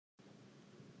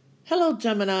Hello,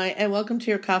 Gemini, and welcome to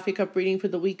your coffee cup reading for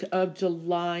the week of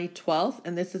July 12th.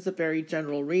 And this is a very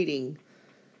general reading.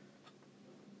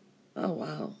 Oh,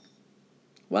 wow.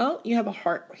 Well, you have a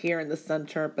heart here in the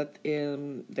center, but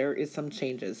there is some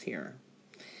changes here.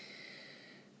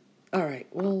 All right.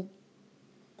 Well,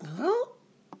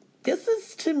 this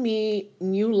is to me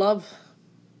new love.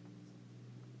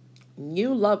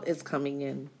 New love is coming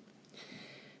in.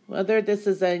 Whether this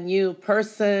is a new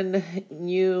person,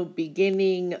 new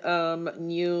beginning,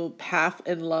 new path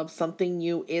in love, something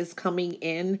new is coming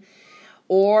in,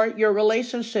 or your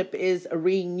relationship is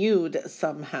renewed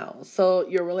somehow. So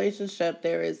your relationship,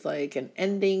 there is like an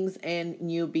endings and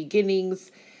new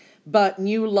beginnings, but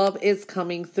new love is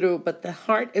coming through. But the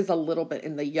heart is a little bit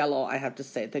in the yellow, I have to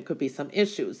say. There could be some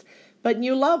issues, but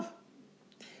new love.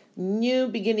 New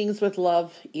beginnings with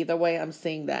love. Either way, I'm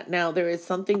seeing that. Now, there is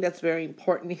something that's very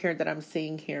important here that I'm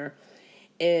seeing here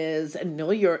is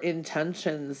know your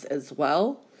intentions as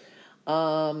well.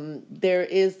 There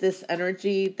is this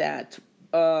energy that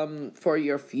for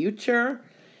your future,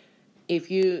 if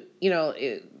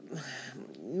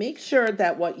make sure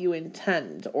that what you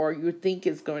intend or you think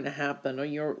is going to happen, or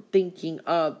you're thinking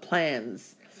of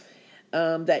plans,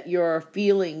 that your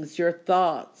feelings, your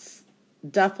thoughts,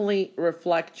 definitely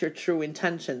reflect your true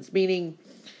intentions, meaning,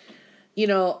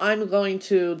 I'm going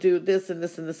to do this and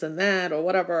this and this and that or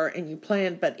whatever, and you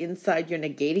plan, but inside you're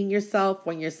negating yourself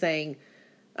when you're saying,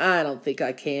 I don't think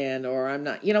I can, or I'm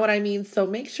not, you know what I mean? So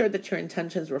make sure that your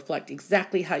intentions reflect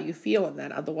exactly how you feel in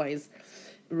that. Otherwise,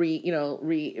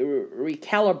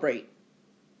 recalibrate.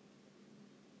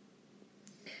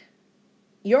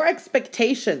 Your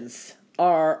expectations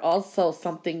are also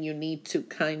something you need to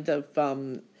kind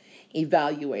of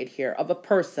evaluate here, of a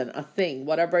person, a thing,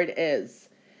 whatever it is.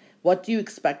 What do you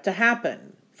expect to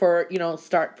happen for,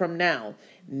 start from now,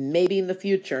 maybe in the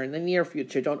future, in the near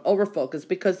future. Don't overfocus,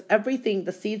 because everything,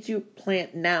 the seeds you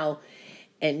plant now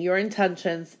and your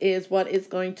intentions is what is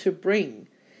going to bring.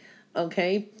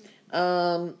 Okay.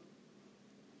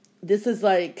 This is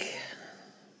like,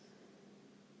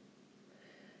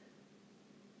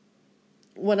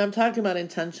 when I'm talking about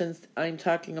intentions, I'm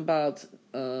talking about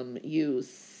you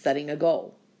setting a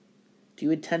goal. Do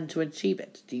you intend to achieve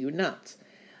it? Do you not?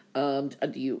 Do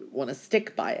you want to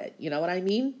stick by it? You know what I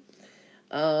mean?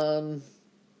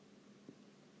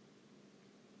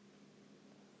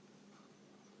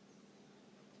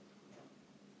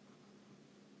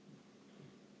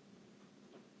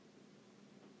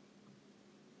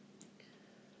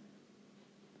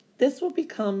 This will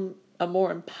become a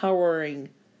more empowering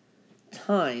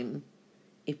time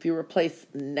if you replace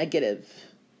negative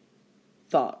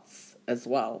thoughts as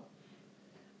well.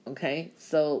 Okay,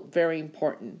 so very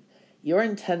important. Your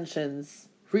intentions,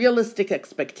 realistic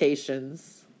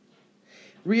expectations,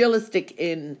 realistic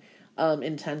in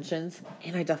intentions,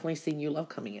 and I definitely see new love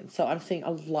coming in. So I'm seeing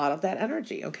a lot of that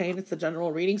energy. Okay, and it's a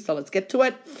general reading, so let's get to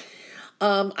it.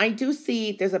 I do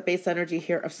see there's a base energy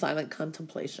here of silent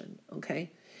contemplation.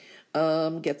 Okay,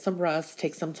 get some rest,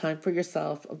 take some time for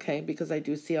yourself. Okay, because I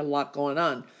do see a lot going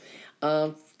on.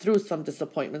 Through some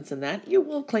disappointments in that, you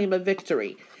will claim a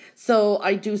victory. So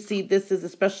I do see this is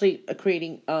especially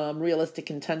creating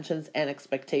realistic intentions and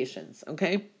expectations.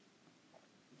 Okay.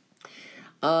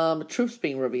 Truths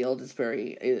being revealed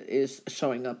is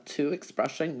showing up too.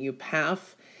 Expression, new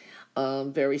path,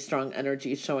 very strong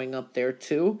energy showing up there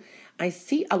too. I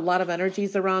see a lot of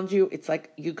energies around you. It's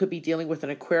like you could be dealing with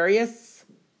an Aquarius,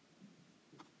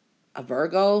 a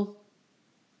Virgo,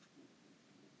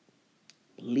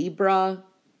 Libra,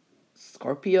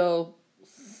 Scorpio.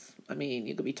 I mean,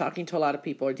 you could be talking to a lot of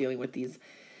people or dealing with these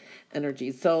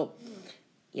energies. So,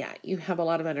 yeah, you have a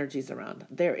lot of energies around.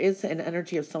 There is an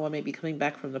energy of someone maybe coming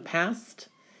back from the past.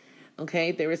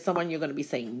 Okay, there is someone you're going to be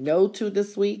saying no to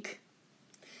this week.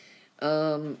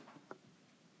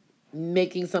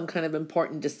 Making some kind of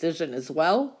important decision as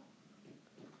well.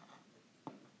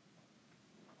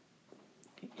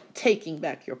 Taking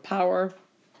back your power.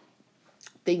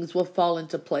 Things will fall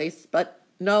into place, but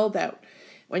know that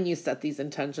when you set these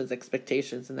intentions,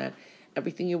 expectations, and that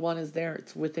everything you want is there.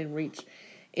 It's within reach.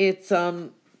 It's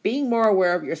being more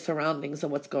aware of your surroundings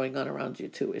and what's going on around you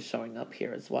too is showing up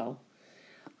here as well.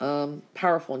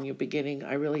 Powerful new beginning.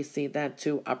 I really see that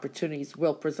too. Opportunities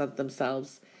will present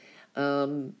themselves.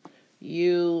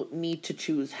 You need to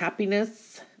choose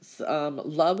happiness,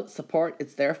 love, support.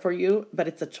 It's there for you, but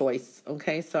it's a choice.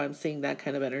 Okay, so I'm seeing that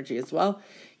kind of energy as well.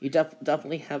 You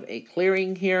definitely have a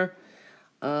clearing here.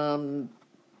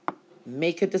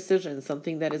 Make a decision,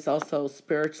 something that is also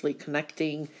spiritually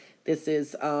connecting. This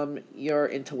is your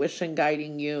intuition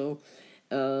guiding you,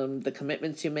 the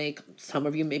commitments you make. Some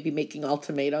of you may be making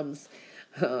ultimatums.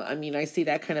 I mean, I see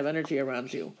that kind of energy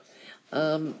around you.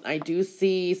 I do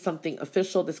see something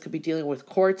official. This could be dealing with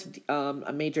court,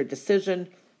 a major decision,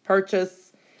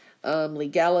 purchase,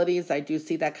 legalities. I do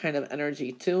see that kind of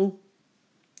energy too.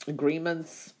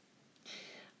 Agreements.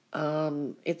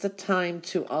 It's a time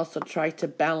to also try to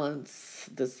balance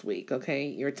this week, okay?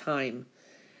 Your time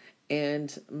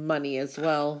and money as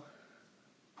well.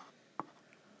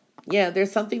 Yeah,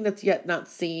 there's something that's yet not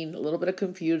seen, a little bit of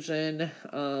confusion,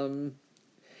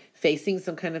 facing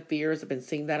some kind of fears. I've been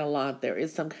seeing that a lot. There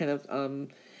is some kind of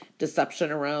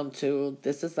deception around too.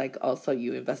 This is like also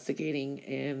you investigating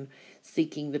and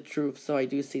seeking the truth. So I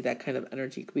do see that kind of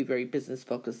energy. Could be very business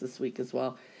focused this week as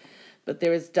well. But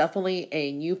there is definitely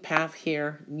a new path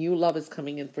here. New love is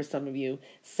coming in for some of you.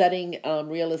 Setting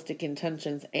realistic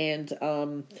intentions and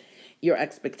your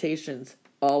expectations.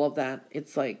 All of that.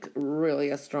 It's like really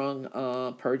a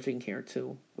strong purging here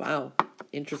too. Wow.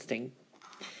 Interesting.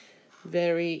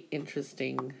 Very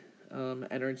interesting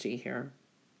energy here.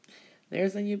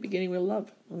 There's a new beginning with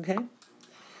love. Okay.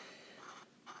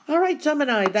 All right,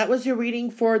 Gemini, that was your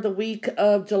reading for the week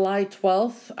of July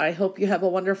 12th. I hope you have a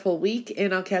wonderful week,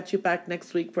 and I'll catch you back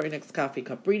next week for your next coffee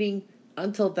cup reading.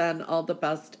 Until then, all the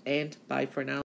best, and bye for now.